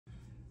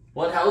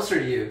What house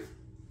are you?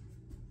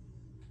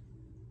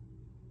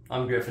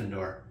 I'm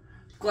Gryffindor.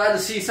 Glad to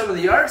see some of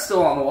the art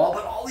still on the wall,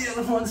 but all the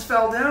other ones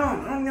fell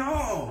down. Oh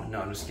no!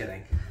 No, I'm just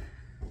kidding.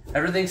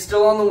 Everything's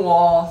still on the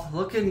wall,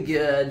 looking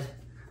good.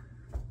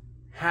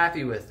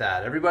 Happy with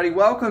that. Everybody,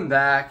 welcome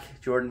back.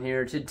 Jordan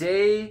here.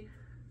 Today,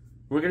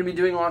 we're going to be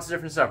doing lots of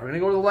different stuff. We're going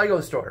to go to the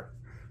Lego store.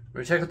 We're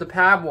going to check out the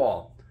pad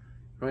wall.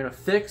 We're going to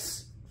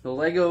fix the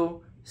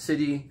Lego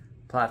City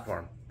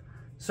platform.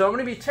 So I'm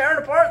going to be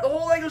tearing apart the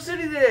whole Lego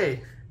City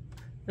today.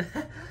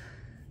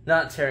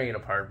 Not tearing it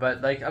apart,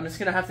 but like I'm just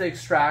going to have to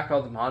extract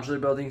all the modular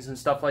buildings and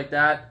stuff like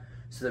that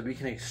so that we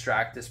can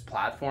extract this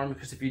platform.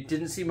 Because if you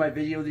didn't see my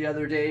video the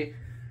other day,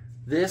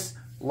 this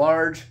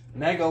large,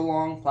 mega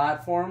long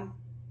platform,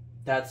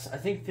 that's I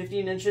think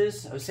 15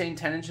 inches. I was saying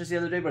 10 inches the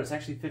other day, but it's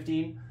actually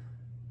 15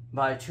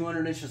 by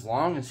 200 inches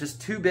long. It's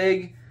just too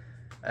big.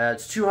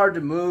 It's too hard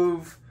to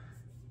move.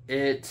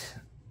 It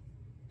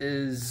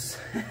is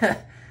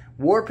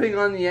warping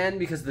on the end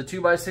because the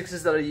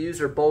 2x6s that I use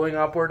are bowing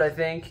upward, I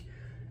think.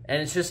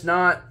 And it's just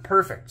not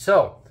perfect.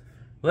 So,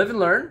 live and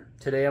learn.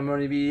 Today I'm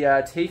going to be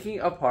taking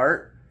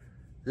apart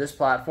this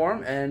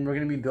platform and we're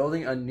going to be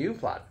building a new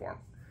platform.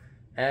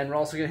 And we're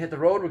also going to hit the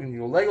road. We're going to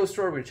do a Lego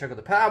store. We're going to check out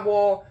the pad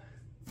wall.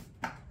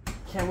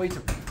 Can't wait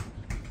to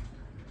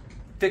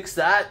fix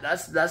that.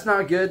 That's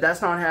not good.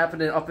 That's not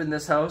happening up in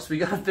this house. We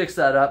got to fix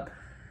that up.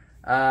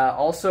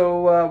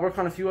 Also work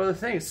on a few other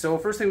things. So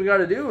first thing we got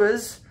to do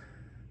is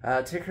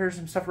take care of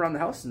some stuff around the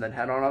house and then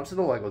head on up to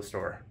the Lego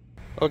store.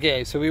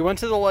 Okay, so we went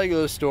to the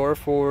Lego store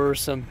for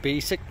some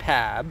basic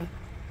pab.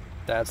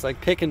 That's like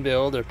pick and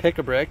build or pick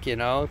a brick, you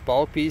know,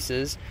 bulk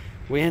pieces.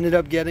 We ended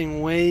up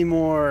getting way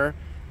more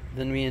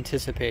than we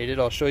anticipated.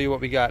 I'll show you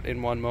what we got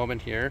in one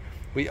moment here.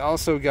 We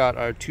also got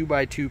our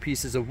 2x2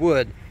 pieces of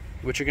wood,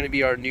 which are going to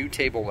be our new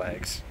table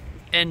legs.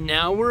 And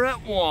now we're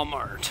at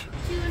Walmart.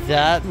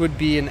 That would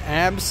be an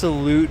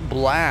absolute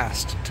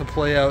blast to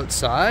play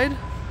outside.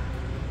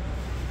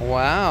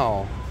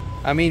 Wow.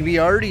 I mean, we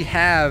already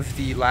have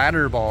the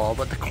ladder ball,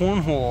 but the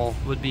cornhole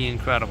would be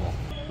incredible.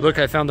 Look,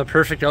 I found the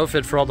perfect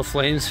outfit for all the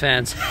Flames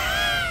fans.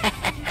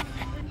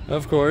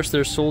 Of course,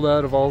 they're sold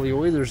out of all the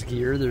Oilers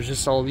gear. There's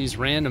just all these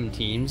random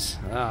teams.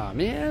 Ah,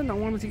 man, I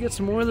wanted to get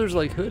some Oilers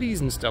like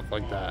hoodies and stuff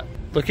like that.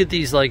 Look at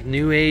these like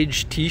new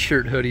age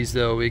t-shirt hoodies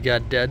though. We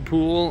got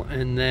Deadpool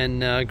and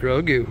then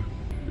Grogu.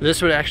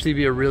 This would actually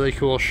be a really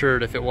cool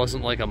shirt if it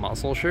wasn't like a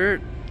muscle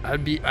shirt.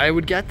 I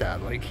would get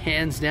that, like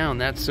hands down.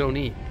 That's so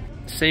neat.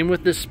 Same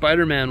with this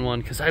Spider-Man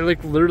one, because I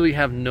like literally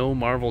have no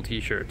Marvel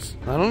t-shirts.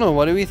 I don't know,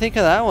 what do we think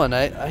of that one?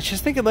 I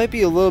just think it might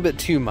be a little bit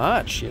too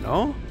much, you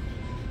know?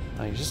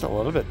 Like just a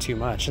little bit too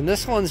much. And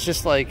this one's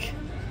just like,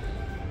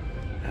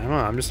 I don't know,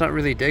 I'm just not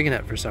really digging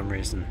it for some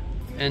reason.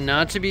 And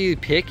not to be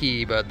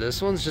picky, but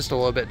this one's just a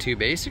little bit too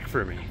basic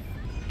for me.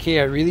 Okay,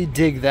 I really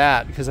dig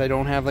that because I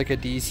don't have like a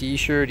DC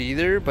shirt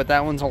either, but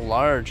that one's a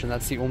large and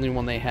that's the only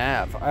one they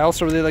have. I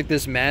also really like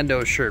this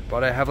Mando shirt,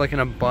 but I have like an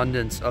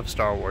abundance of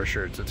Star Wars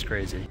shirts. It's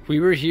crazy.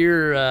 We were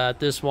here at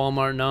this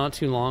Walmart not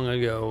too long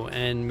ago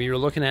and we were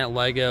looking at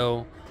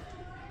Lego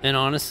and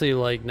honestly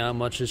like not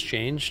much has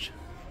changed.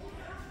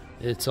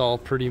 It's all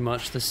pretty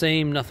much the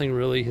same. Nothing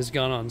really has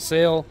gone on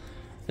sale.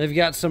 They've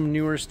got some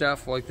newer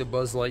stuff like the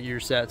Buzz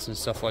Lightyear sets and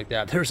stuff like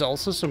that. There's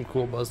also some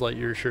cool Buzz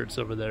Lightyear shirts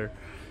over there.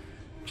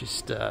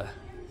 Just, I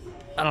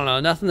don't know,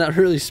 nothing that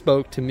really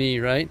spoke to me,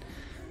 right?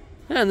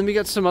 And then we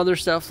got some other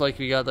stuff, like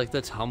we got like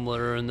the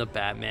Tumbler and the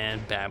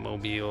Batman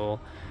Batmobile.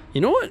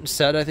 You know what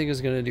set I think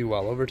is going to do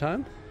well over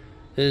time?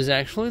 Is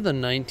actually the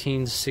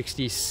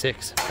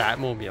 1966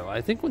 Batmobile. I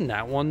think when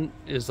that one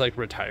is like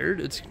retired,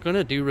 it's going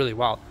to do really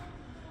well.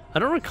 I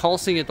don't recall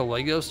seeing it at the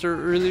Lego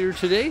store earlier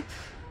today,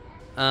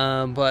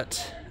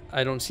 but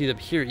I don't see them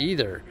here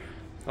either.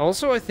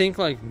 Also, I think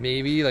like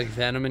maybe like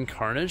Venom and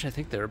Carnage, I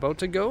think they're about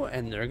to go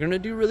and they're going to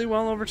do really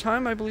well over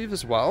time, I believe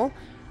as well.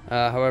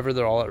 However,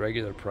 they're all at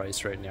regular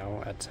price right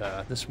now at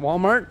this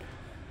Walmart.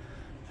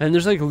 And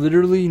there's like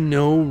literally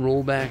no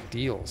rollback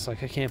deals.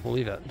 Like I can't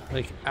believe it.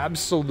 Like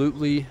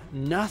absolutely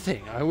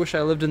nothing. I wish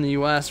I lived in the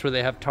US where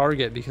they have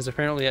Target, because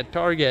apparently at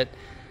Target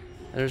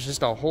there's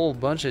just a whole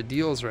bunch of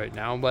deals right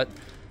now. But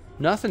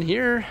nothing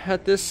here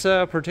at this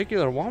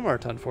particular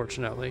Walmart,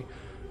 unfortunately.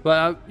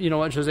 But you know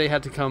what, Jose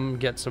had to come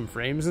get some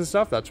frames and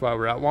stuff. That's why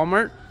we're at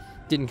Walmart.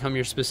 Didn't come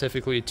here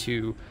specifically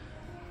to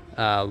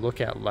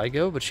look at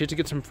Lego, but she had to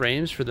get some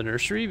frames for the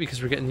nursery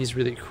because we're getting these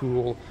really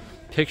cool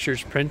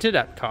pictures printed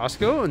at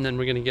Costco, and then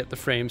we're going to get the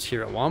frames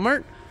here at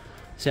Walmart.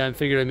 So I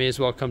figured I may as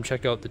well come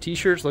check out the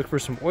t-shirts, look for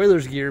some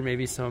Oilers gear,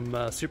 maybe some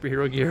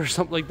superhero gear or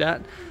something like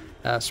that.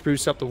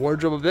 Spruce up the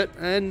wardrobe a bit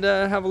and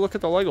have a look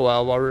at the Lego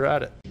aisle while we're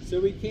at it. So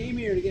we came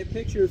here to get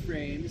picture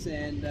frames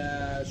and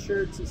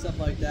shirts and stuff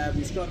like that.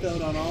 We struck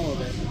out on all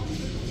of it.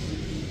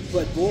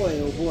 But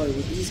boy, oh boy,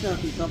 would these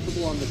not be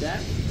comfortable on the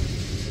deck?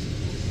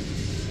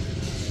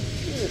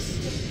 This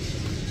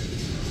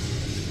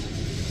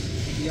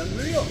would be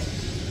unreal.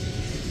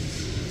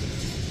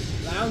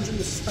 Lounge in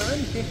the sun.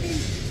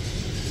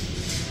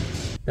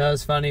 That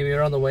was funny. We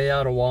were on the way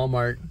out of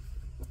Walmart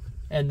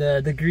And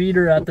the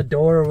greeter at the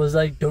door was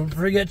like, "Don't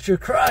forget your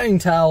crying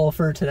towel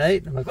for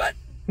tonight." I'm like, "What?"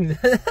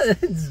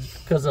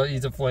 Because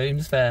he's a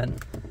Flames fan.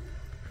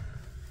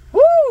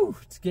 Woo!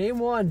 It's game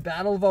 1,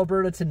 Battle of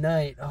Alberta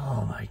tonight.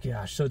 Oh my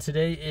gosh. So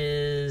today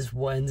is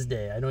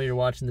Wednesday. I know you're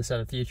watching this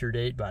at a future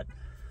date, but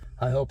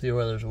I hope the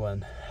Oilers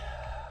win.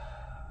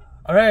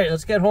 All right,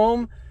 let's get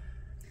home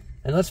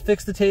and let's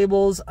fix the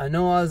tables. I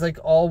know I was like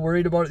all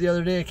worried about it the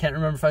other day. I can't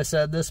remember if I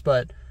said this,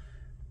 but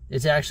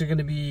it's actually going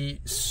to be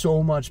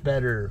so much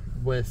better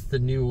with the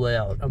new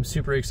layout. I'm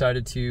super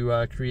excited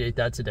to create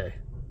that today.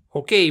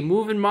 Okay,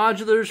 moving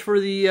modulars for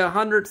the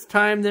 100th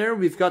time there.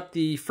 We've got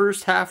the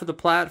first half of the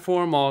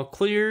platform all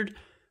cleared,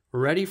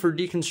 ready for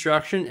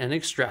deconstruction and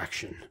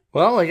extraction.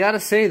 Well, I gotta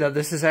say that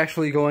this is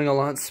actually going a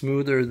lot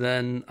smoother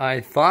than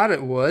I thought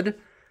it would.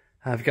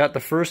 I've got the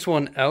first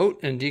one out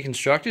and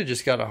deconstructed,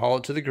 just gotta haul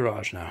it to the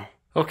garage now.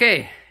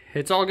 Okay,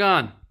 it's all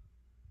gone.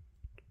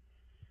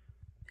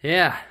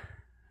 Yeah,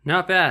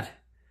 not bad.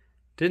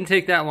 Didn't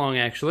take that long,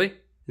 actually.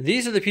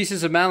 These are the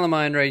pieces of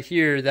melamine right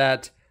here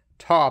that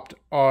topped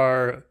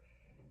our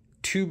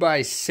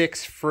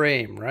 2x6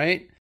 frame,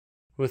 right?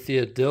 With the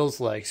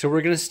Adil's leg. So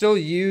we're going to still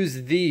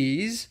use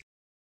these,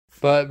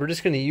 but we're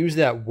just going to use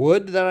that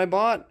wood that I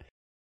bought,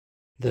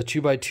 the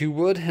 2x2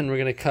 wood, and we're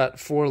going to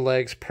cut 4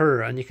 legs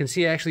per. And you can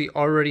see I actually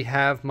already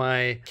have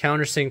my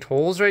countersinked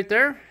holes right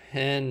there,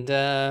 and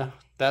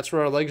that's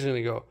where our legs are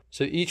going to go.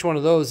 So each one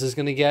of those is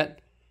going to get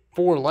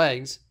 4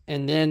 legs,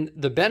 and then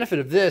the benefit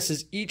of this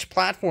is each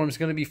platform is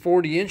going to be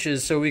 40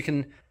 inches, so we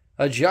can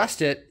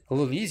adjust it a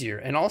little easier,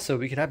 and also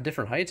we could have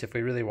different heights if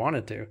we really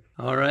wanted to.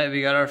 All right,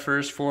 we got our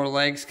first 4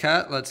 legs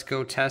cut. Let's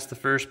go test the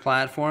first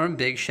platform.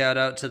 Big shout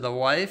out to the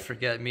wife for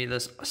getting me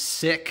this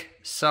sick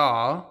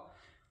saw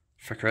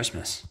for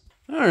Christmas.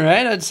 All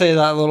right, I'd say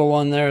that little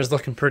one there is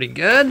looking pretty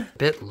good.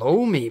 Bit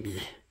low,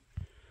 maybe.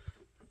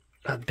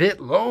 A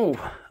bit low.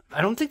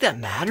 I don't think that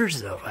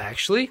matters though,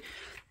 actually.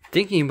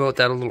 Thinking about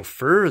that a little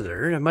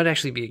further, it might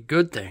actually be a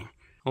good thing.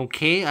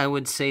 Okay, I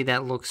would say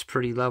that looks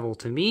pretty level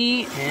to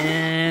me,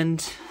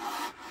 and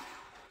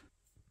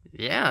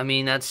yeah, I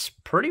mean, that's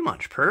pretty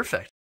much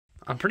perfect.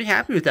 I'm pretty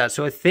happy with that,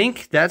 so I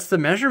think that's the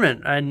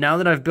measurement. And now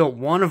that I've built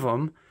one of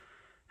them,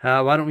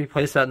 why don't we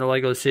place that in the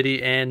Lego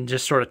City and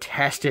just sort of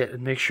test it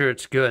and make sure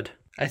it's good.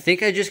 I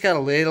think I just got a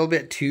little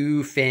bit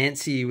too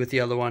fancy with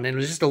the other one, and it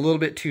was just a little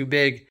bit too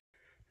big.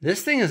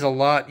 This thing is a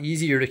lot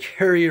easier to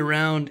carry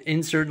around,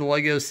 insert in the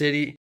Lego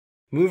City,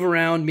 move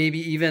around, maybe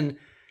even,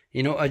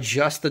 you know,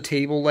 adjust the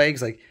table legs.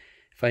 Like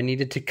if I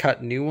needed to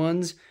cut new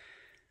ones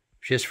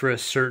just for a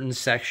certain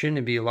section,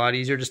 it'd be a lot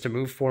easier just to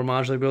move 4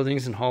 modular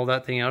buildings and haul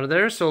that thing out of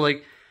there. So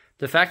like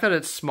the fact that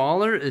it's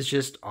smaller is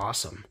just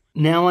awesome.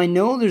 Now I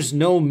know there's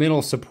no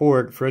middle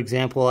support. For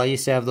example, I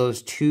used to have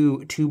those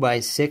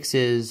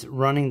 2x6s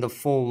running the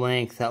full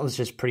length. That was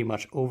just pretty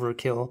much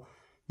overkill.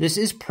 This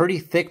is pretty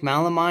thick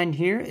melamine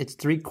here. It's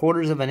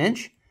 3/4 of an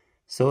inch.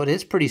 So it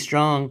is pretty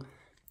strong.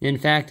 In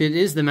fact, it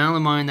is the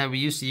melamine that we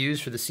used to use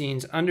for the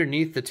scenes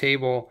underneath the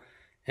table.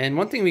 And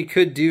one thing we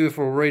could do if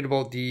we're worried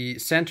about the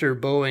center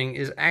bowing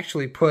is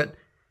actually put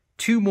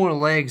 2 more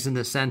legs in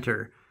the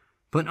center.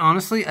 But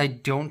honestly, I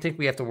don't think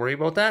we have to worry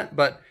about that.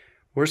 But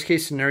worst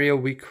case scenario,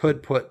 we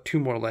could put 2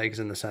 more legs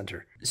in the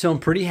center. So I'm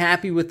pretty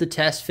happy with the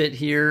test fit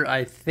here.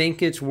 I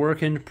think it's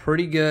working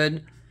pretty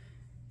good.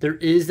 There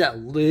is that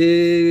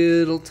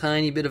little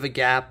tiny bit of a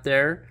gap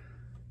there.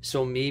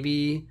 So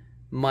maybe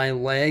my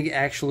leg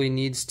actually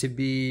needs to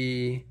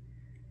be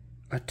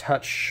a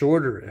touch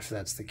shorter if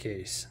that's the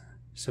case.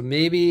 So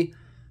maybe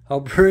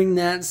I'll bring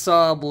that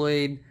saw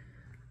blade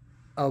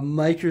a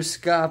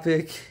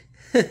microscopic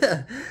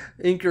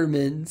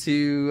increment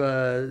to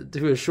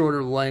a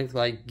shorter length,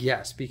 like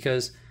yes,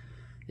 because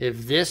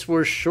if this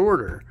were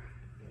shorter,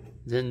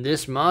 then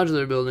this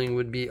modular building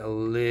would be a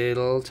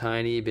little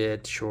tiny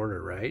bit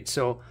shorter, right?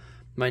 So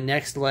my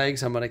next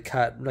legs I'm going to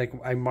cut, like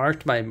I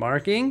marked my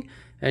marking.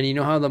 And you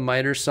know how the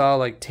miter saw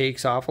like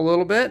takes off a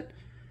little bit?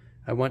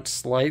 I went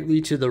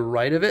slightly to the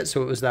right of it,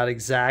 so it was that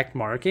exact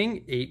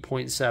marking,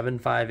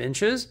 8.75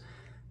 inches.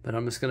 But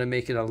I'm just going to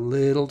make it a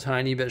little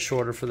tiny bit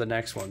shorter for the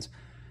next ones.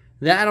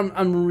 That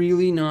I'm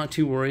really not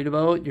too worried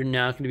about. You're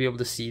not going to be able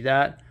to see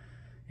that.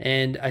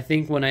 And I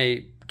think when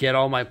I get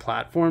all my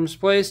platforms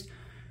placed,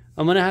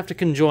 I'm going to have to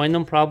conjoin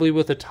them probably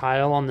with a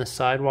tile on the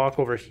sidewalk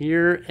over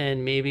here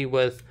and maybe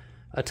with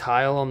a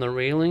tile on the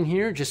railing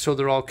here, just so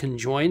they're all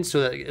conjoined, so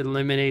that it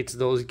eliminates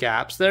those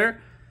gaps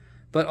there.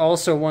 But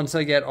also once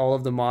I get all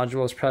of the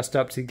modules pressed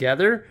up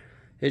together,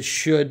 it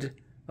should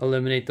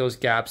eliminate those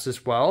gaps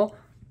as well.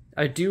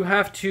 I do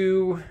have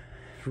to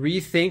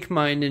rethink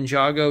my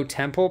Ninjago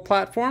temple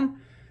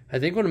platform. I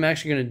think what I'm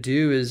actually going to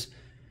do is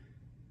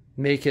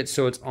make it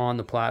so it's on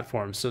the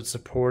platform, so it's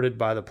supported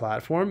by the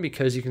platform,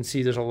 because you can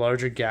see there's a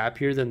larger gap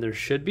here than there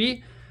should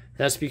be.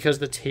 That's because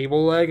the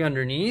table leg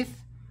underneath,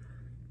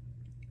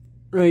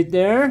 right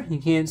there, you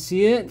can't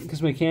see it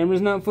because my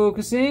camera's not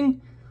focusing.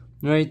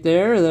 Right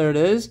there, there it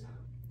is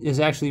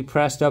actually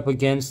pressed up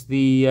against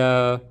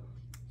the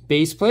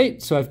base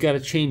plate. So I've got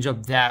to change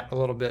up that a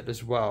little bit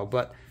as well.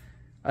 But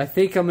I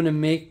think I'm going to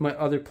make my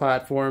other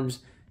platforms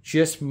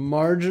just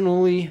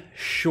marginally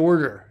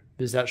shorter,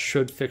 because that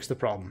should fix the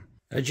problem.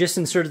 I just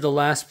inserted the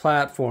last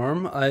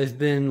platform. I've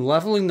been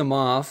leveling them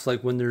off,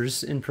 like when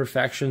there's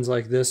imperfections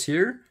like this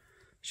here,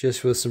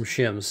 just with some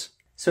shims.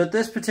 So at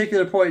this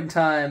particular point in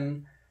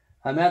time,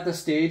 I'm at the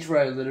stage where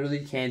I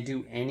literally can't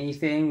do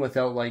anything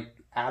without like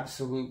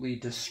absolutely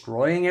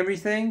destroying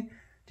everything.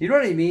 Do you know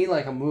what I mean?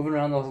 Like I'm moving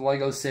around the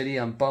Lego city,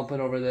 I'm bumping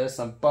over this,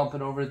 I'm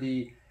bumping over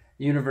the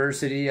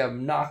university,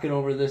 I'm knocking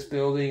over this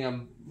building,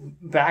 I'm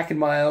backing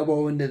my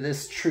elbow into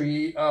this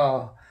tree.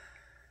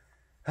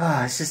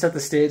 It's just at the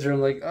stage where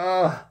I'm like,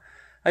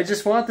 I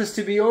just want this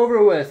to be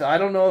over with. I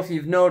don't know if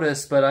you've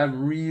noticed, but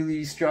I'm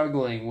really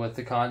struggling with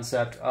the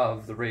concept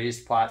of the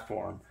raised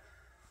platform.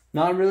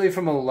 Not really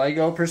from a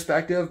Lego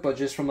perspective, but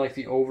just from like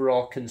the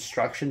overall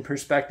construction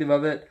perspective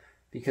of it,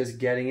 because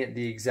getting it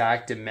the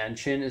exact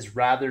dimension is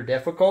rather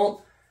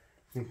difficult.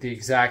 The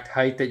exact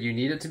height that you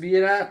need it to be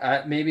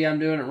at. Maybe I'm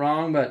doing it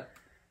wrong, but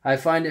I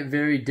find it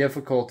very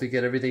difficult to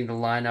get everything to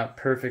line up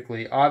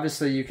perfectly.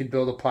 Obviously, you could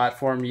build a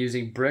platform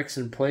using bricks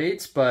and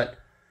plates, but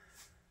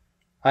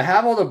I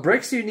have all the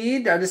bricks you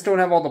need. I just don't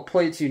have all the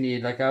plates you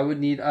need. Like I would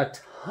need a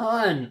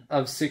ton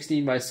of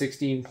 16 by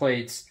 16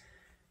 plates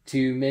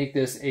to make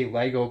this a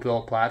Lego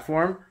built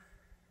platform.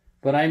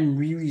 But I'm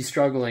really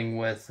struggling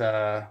with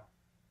the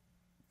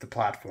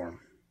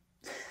platform.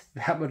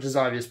 That much is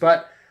obvious.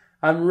 But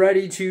I'm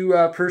ready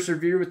to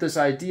persevere with this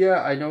idea.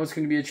 I know it's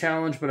going to be a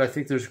challenge, but I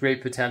think there's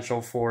great potential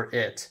for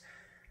it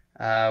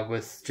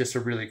with just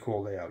a really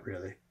cool layout,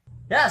 really.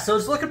 Yeah, so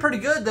it's looking pretty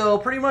good, though.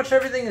 Pretty much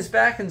everything is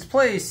back in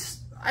place.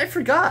 I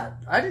forgot.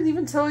 I didn't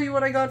even tell you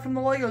what I got from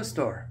the Lego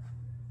store.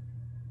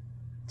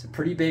 It's a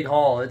pretty big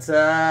haul. It's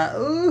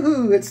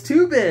it's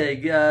too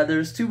big.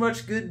 There's too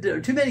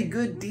many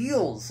good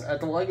deals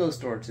at the Lego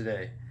store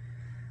today.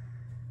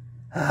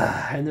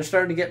 And they're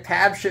starting to get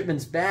tab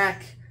shipments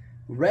back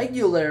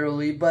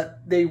regularly, but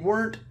they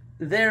weren't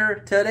there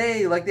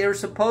today like they were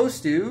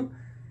supposed to.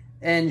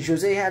 And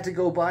Jose had to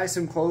go buy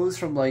some clothes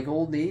from like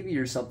Old Navy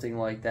or something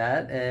like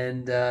that,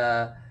 and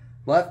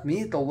left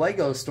me at the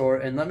Lego store.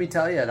 And let me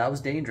tell you, that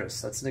was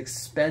dangerous. That's an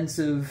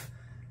expensive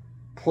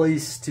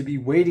place to be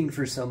waiting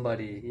for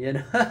somebody, you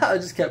know. I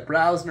just kept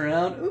browsing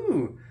around.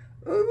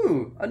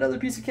 Ooh, another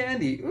piece of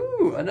candy.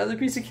 Ooh, another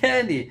piece of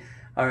candy.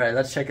 All right,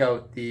 let's check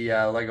out the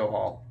Lego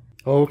haul.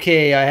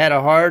 Okay, I had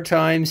a hard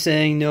time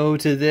saying no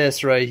to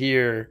this right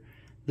here.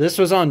 This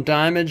was on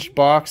Damaged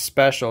Box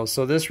Special,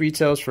 so this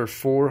retails for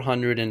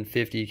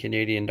 450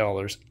 Canadian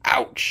dollars.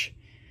 Ouch!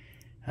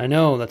 I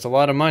know, that's a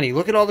lot of money.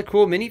 Look at all the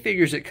cool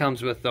minifigures it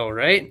comes with though,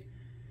 right?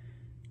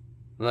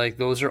 Like,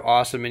 those are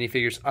awesome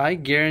minifigures. I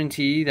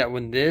guarantee that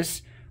when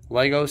this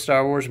Lego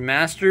Star Wars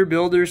Master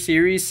Builder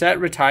Series set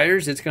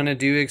retires, it's going to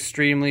do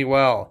extremely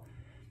well.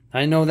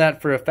 I know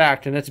that for a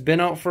fact, and it's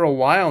been out for a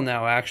while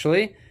now,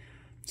 actually.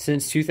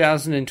 Since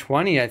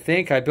 2020, I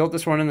think. I built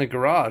this one in the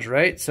garage,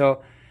 right?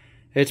 So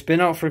it's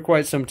been out for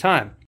quite some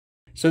time.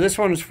 So this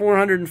one was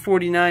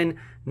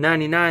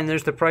 $449.99.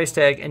 There's the price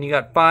tag, and you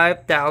got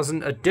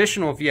 5,000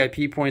 additional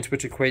VIP points,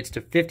 which equates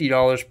to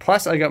 $50.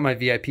 Plus, I got my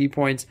VIP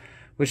points,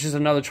 which is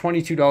another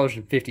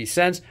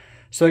 $22.50.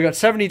 So I got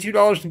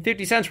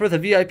 $72.50 worth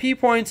of VIP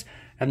points,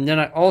 and then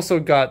I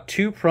also got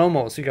two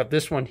promos. So you got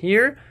this one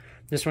here.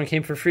 This one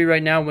came for free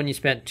right now when you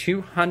spent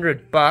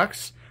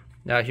 $200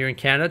 here in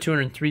Canada.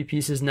 203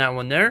 pieces in that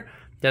one there.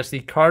 That's the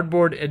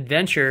Cardboard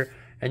Adventure.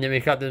 And then we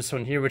got this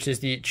one here, which is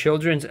the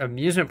Children's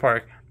Amusement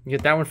Park. You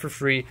get that one for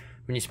free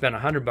when you spend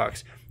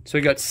 $100. So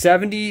we got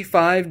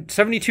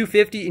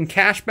 $72.50 in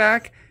cash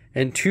back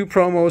and two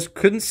promos.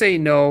 Couldn't say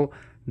no.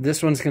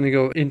 This one's going to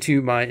go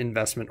into my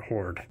investment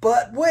hoard.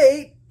 But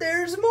wait,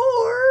 there's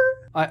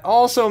more! I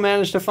also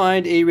managed to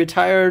find a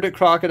retired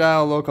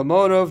Crocodile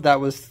locomotive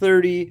that was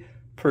 30%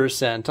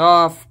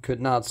 off.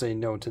 Could not say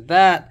no to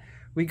that.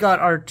 We got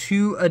our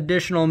two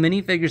additional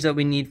minifigures that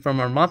we need from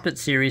our Muppet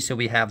series, so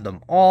we have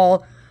them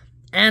all.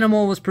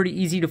 Animal was pretty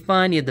easy to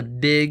find. You had the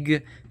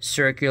big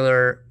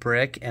circular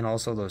brick and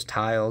also those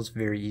tiles.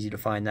 Very easy to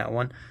find that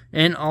one.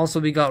 And also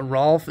we got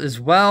Rolf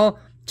as well.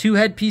 Two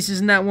head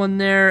pieces in that one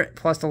there,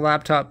 plus the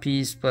laptop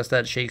piece, plus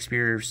that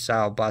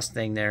Shakespeare-style bust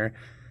thing there.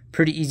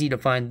 Pretty easy to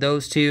find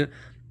those two.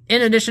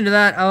 In addition to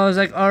that, I was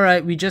like, all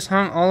right, we just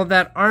hung all of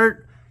that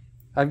art.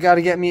 I've got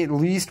to get me at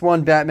least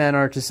one Batman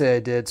art to say I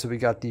did, so we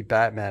got the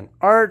Batman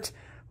art.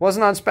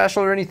 Wasn't on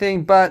special or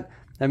anything, but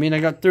I mean, I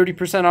got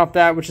 30% off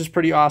that, which is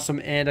pretty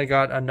awesome, and I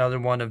got another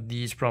one of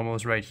these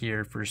promos right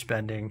here for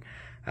spending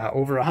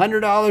over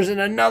 $100,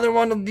 and another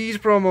one of these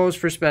promos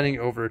for spending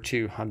over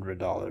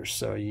 $200.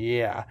 So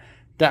yeah,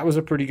 that was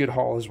a pretty good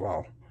haul as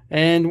well.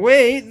 And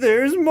wait,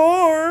 there's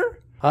more!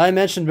 I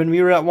mentioned when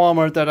we were at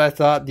Walmart that I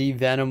thought the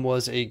Venom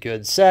was a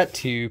good set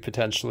to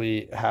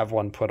potentially have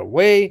one put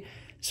away.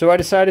 So I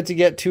decided to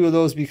get two of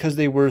those because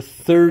they were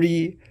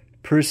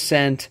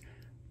 30%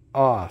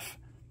 off.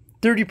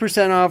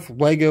 30% off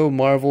Lego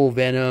Marvel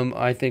Venom.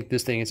 I think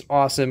this thing is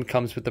awesome.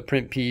 Comes with the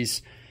print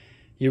piece.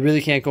 You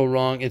really can't go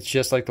wrong. It's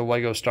just like the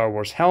Lego Star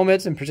Wars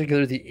helmets, in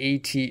particular the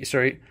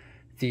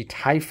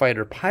TIE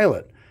Fighter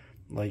pilot.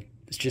 Like,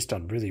 it's just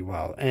done really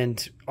well.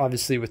 And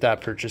obviously with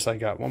that purchase, I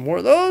got one more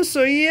of those.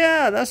 So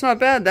yeah, that's not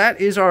bad. That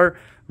is our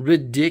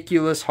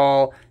ridiculous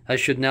haul. I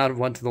should not have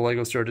went to the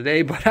Lego store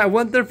today, but I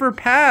went there for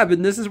PAB,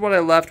 and this is what I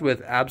left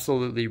with.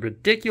 Absolutely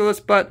ridiculous,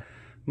 but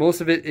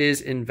most of it is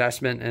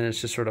investment, and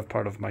it's just sort of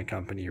part of my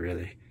company,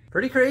 really.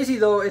 Pretty crazy,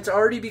 though. It's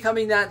already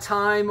becoming that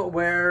time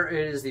where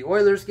it is the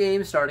Oilers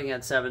game starting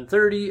at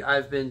 7:30.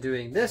 I've been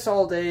doing this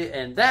all day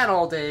and that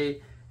all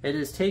day. It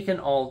has taken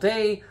all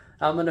day.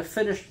 I'm going to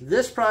finish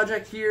this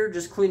project here,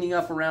 just cleaning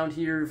up around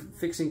here,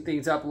 fixing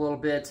things up a little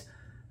bit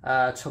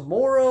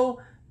tomorrow,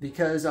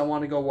 because I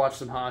want to go watch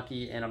some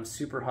hockey, and I'm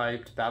super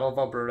hyped. Battle of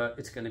Alberta,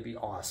 it's going to be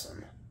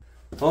awesome.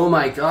 Oh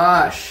my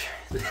gosh,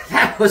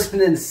 that was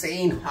an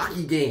insane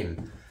hockey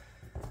game.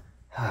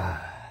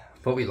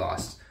 But we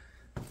lost.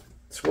 The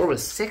score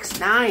was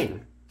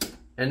 6-9,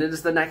 and it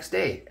is the next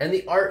day. And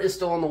the art is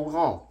still on the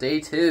wall. Day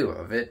 2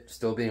 of it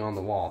still being on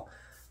the wall.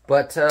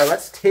 But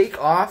let's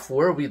take off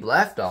where we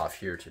left off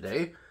here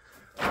today.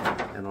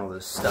 And all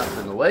this stuff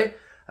in the way.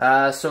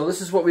 So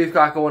this is what we've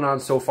got going on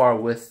so far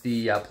with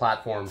the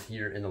platform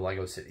here in the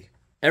Lego City.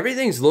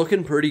 Everything's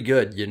looking pretty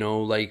good, you know,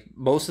 like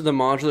most of the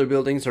modular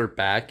buildings are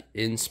back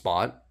in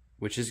spot,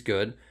 which is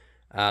good.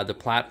 The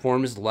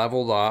platform is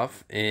leveled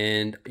off,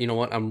 and you know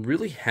what, I'm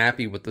really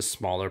happy with the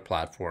smaller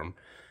platform.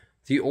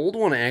 The old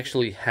one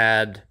actually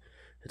had,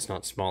 it's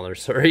not smaller,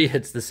 sorry,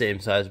 it's the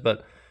same size,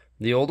 but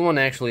the old one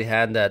actually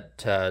had that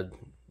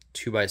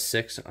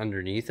 2x6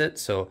 underneath it,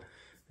 so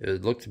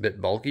it looked a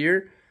bit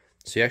bulkier.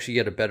 So you actually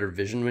get a better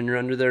vision when you're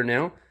under there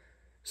now.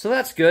 So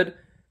that's good.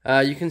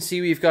 You can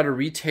see we've got to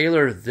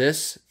retailer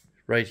this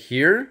right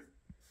here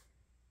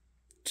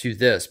to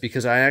this,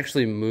 because I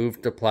actually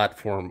moved the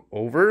platform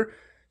over.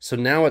 So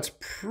now it's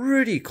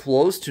pretty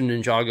close to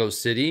Ninjago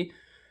City,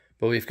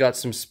 but we've got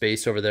some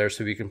space over there,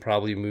 so we can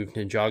probably move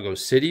Ninjago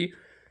City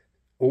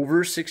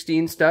over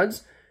 16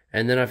 studs.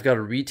 And then I've got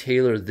to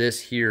retailer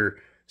this here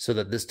so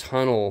that this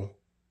tunnel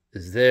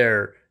is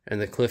there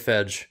and the cliff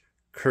edge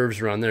curves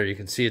around there. You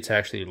can see it's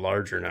actually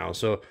larger now.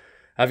 So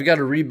I've got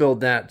to rebuild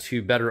that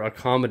to better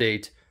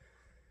accommodate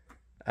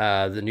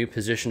the new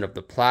position of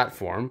the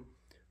platform.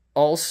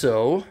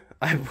 Also,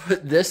 I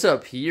put this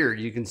up here.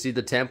 You can see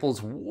the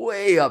temple's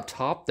way up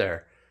top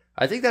there.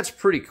 I think that's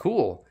pretty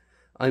cool.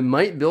 I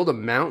might build a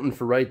mountain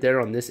for right there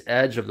on this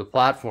edge of the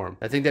platform.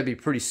 I think that'd be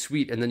pretty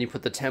sweet. And then you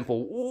put the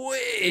temple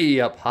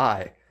way up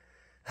high.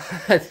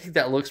 I think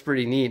that looks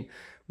pretty neat.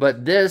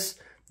 But this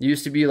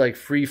used to be like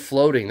free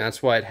floating.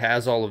 That's why it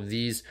has all of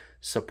these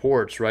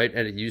supports, right?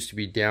 And it used to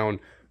be down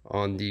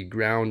on the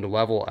ground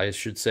level, I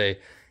should say.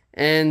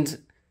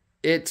 And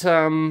it,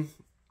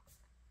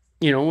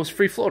 you know, was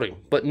free floating.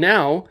 But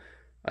now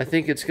I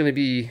think it's going to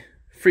be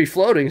free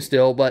floating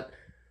still, but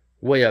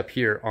way up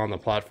here on the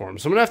platform.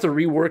 So I'm going to have to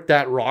rework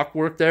that rock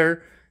work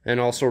there and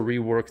also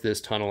rework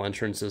this tunnel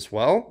entrance as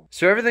well.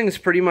 So everything's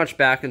pretty much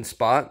back in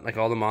spot. Like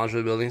all the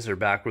modular buildings are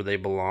back where they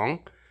belong.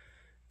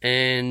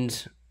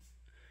 And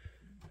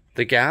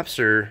the gaps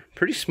are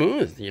pretty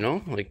smooth, you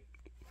know, like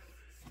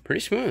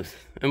pretty smooth.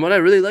 And what I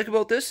really like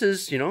about this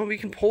is, you know, we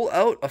can pull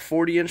out a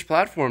 40-inch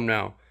platform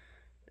now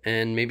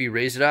and maybe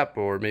raise it up,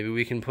 or maybe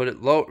we can put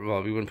it low.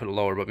 Well, we wouldn't put it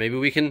lower, but maybe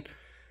we can,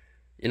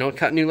 you know,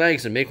 cut new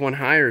legs and make one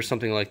higher or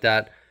something like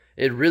that.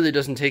 It really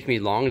doesn't take me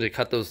long to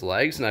cut those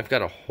legs, and I've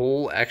got a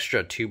whole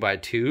extra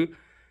 2x2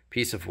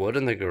 piece of wood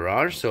in the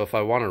garage. So if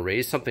I want to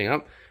raise something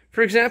up,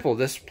 for example,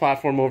 this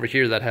platform over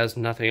here that has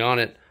nothing on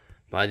it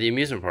by the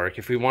amusement park,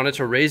 if we wanted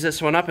to raise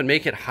this one up and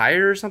make it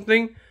higher or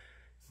something,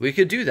 we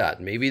could do that.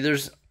 Maybe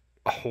there's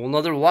a whole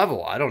nother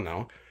level. I don't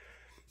know.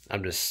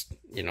 I'm just,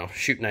 you know,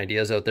 shooting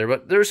ideas out there,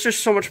 but there's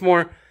just so much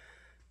more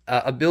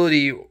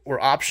ability or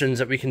options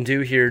that we can do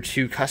here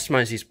to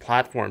customize these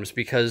platforms,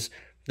 because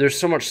they're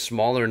so much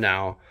smaller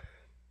now.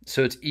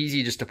 So it's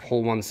easy just to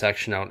pull one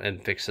section out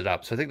and fix it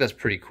up. So I think that's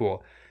pretty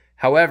cool.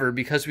 However,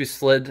 because we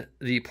slid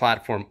the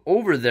platform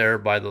over there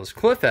by those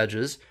cliff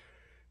edges,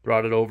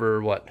 brought it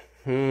over, what,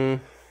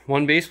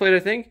 one base plate, I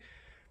think,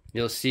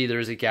 you'll see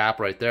there's a gap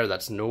right there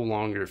that's no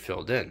longer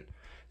filled in.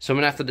 So I'm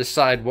going to have to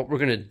decide what we're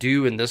going to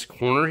do in this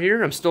corner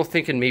here. I'm still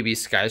thinking maybe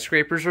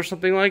skyscrapers or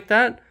something like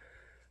that.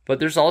 But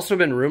there's also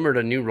been rumored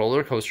a new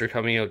roller coaster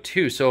coming out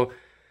too. So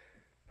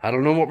I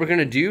don't know what we're going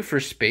to do for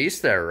space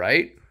there,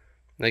 right?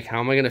 Like, how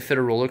am I going to fit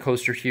a roller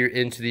coaster here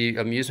into the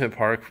amusement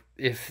park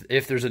if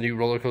there's a new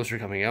roller coaster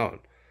coming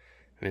out?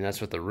 I mean,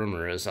 that's what the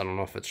rumor is. I don't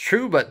know if it's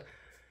true, but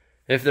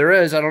if there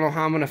is, I don't know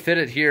how I'm going to fit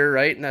it here,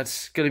 right? And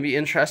that's going to be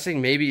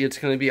interesting. Maybe it's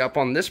going to be up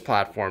on this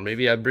platform.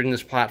 Maybe I bring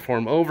this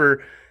platform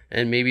over,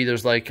 and maybe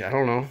there's like, I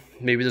don't know,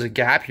 maybe there's a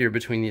gap here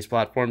between these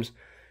platforms,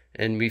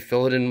 and we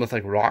fill it in with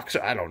like rocks.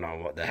 I don't know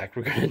what the heck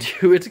we're going to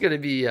do. It's going to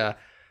be a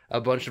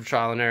bunch of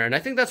trial and error. And I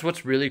think that's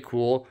what's really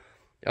cool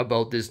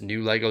about this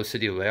new Lego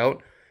City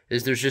layout,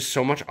 is there's just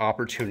so much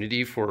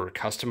opportunity for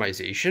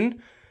customization.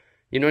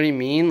 You know what I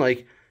mean?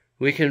 Like,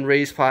 we can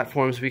raise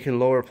platforms, we can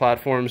lower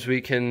platforms,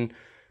 we can,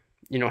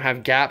 you know,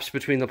 have gaps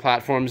between the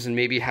platforms, and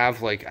maybe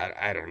have like,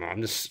 I don't know,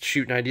 I'm just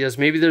shooting ideas.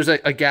 Maybe there's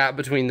a gap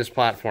between this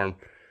platform,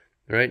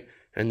 right?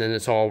 and then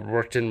it's all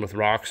worked in with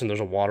rocks and there's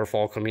a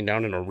waterfall coming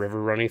down and a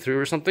river running through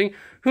or something.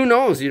 Who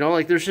knows, you know,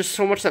 like there's just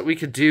so much that we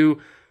could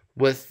do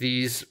with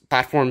these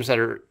platforms that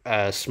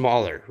are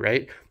smaller,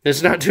 right?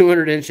 It's not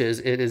 200 inches,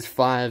 it is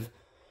 5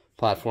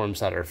 platforms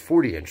that are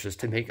 40 inches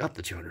to make up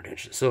the 200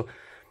 inches. So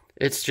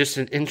it's just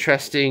an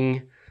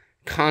interesting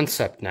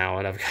concept now,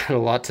 and I've got a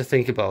lot to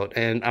think about,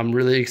 and I'm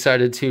really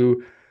excited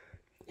to,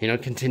 you know,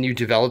 continue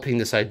developing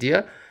this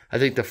idea. I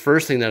think the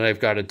first thing that I've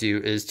got to do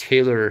is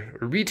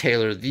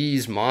retailer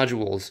these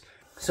modules.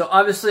 So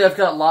obviously I've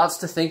got lots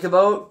to think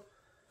about,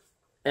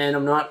 and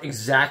I'm not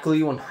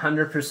exactly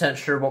 100%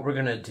 sure what we're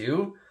gonna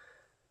do.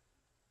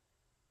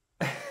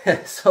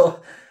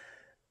 So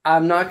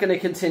I'm not going to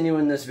continue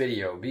in this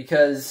video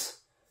because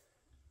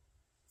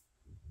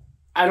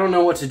I don't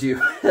know what to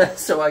do.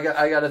 So I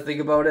got to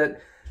think about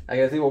it. I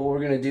got to think about what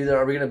we're going to do there.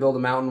 Are we going to build a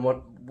mountain?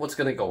 What's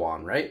going to go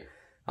on, right?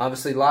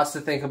 Obviously, lots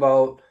to think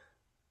about.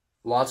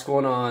 Lots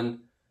going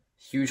on.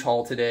 Huge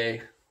haul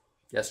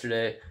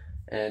yesterday,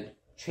 and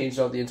changed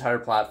out the entire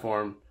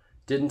platform.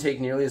 Didn't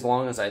take nearly as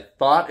long as I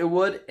thought it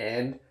would,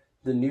 and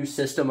the new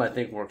system I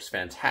think works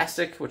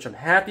fantastic, which I'm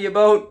happy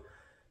about.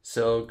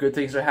 So good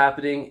things are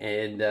happening,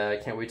 and I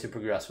can't wait to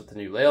progress with the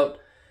new layout.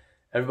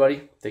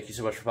 Everybody, thank you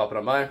so much for popping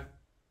on by.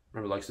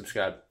 Remember to like,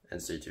 subscribe,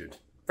 and stay tuned.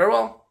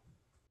 Farewell.